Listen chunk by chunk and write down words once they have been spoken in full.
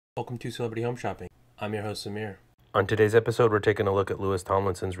Welcome to Celebrity Home Shopping. I'm your host, Samir. On today's episode, we're taking a look at Louis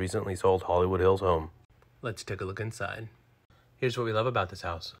Tomlinson's recently sold Hollywood Hills home. Let's take a look inside. Here's what we love about this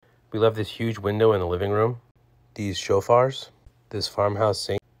house. We love this huge window in the living room, these shofars, this farmhouse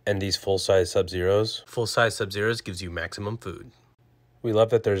sink, and these full-size Sub-Zeros. Full-size Sub-Zeros gives you maximum food. We love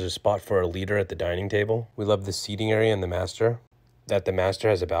that there's a spot for a leader at the dining table. We love the seating area in the master, that the master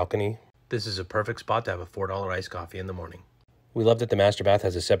has a balcony. This is a perfect spot to have a $4 iced coffee in the morning. We love that the master bath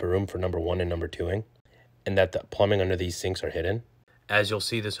has a separate room for number 1 and number 2ing, and that the plumbing under these sinks are hidden. As you'll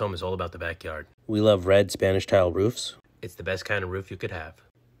see, this home is all about the backyard. We love red Spanish tile roofs. It's the best kind of roof you could have.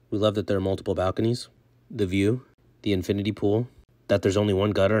 We love that there are multiple balconies, the view, the infinity pool, that there's only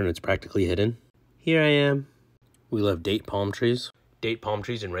one gutter and it's practically hidden. Here I am. We love date palm trees. Date palm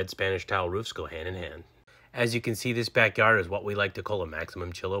trees and red Spanish tile roofs go hand in hand. As you can see, this backyard is what we like to call a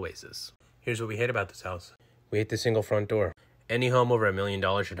maximum chill oasis. Here's what we hate about this house. We hate the single front door. Any home over $1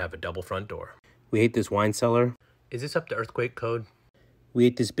 million should have a double front door. We hate this wine cellar. Is this up to earthquake code? We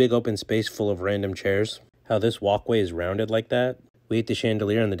hate this big open space full of random chairs. How this walkway is rounded like that. We hate the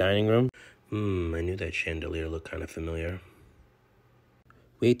chandelier in the dining room. I knew that chandelier looked kind of familiar.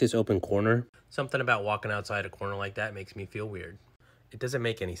 We hate this open corner. Something about walking outside a corner like that makes me feel weird. It doesn't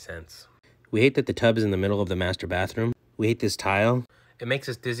make any sense. We hate that the tub is in the middle of the master bathroom. We hate this tile. It makes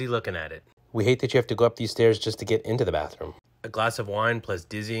us dizzy looking at it. We hate that you have to go up these stairs just to get into the bathroom. A glass of wine plus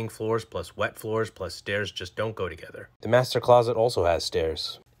dizzying floors plus wet floors plus stairs just don't go together. The master closet also has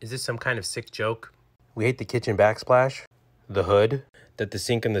stairs. Is this some kind of sick joke? We hate the kitchen backsplash, the hood, that the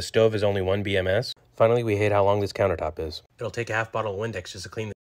sink and the stove is only 1 BMS. Finally, we hate how long this countertop is. It'll take a half bottle of Windex just to clean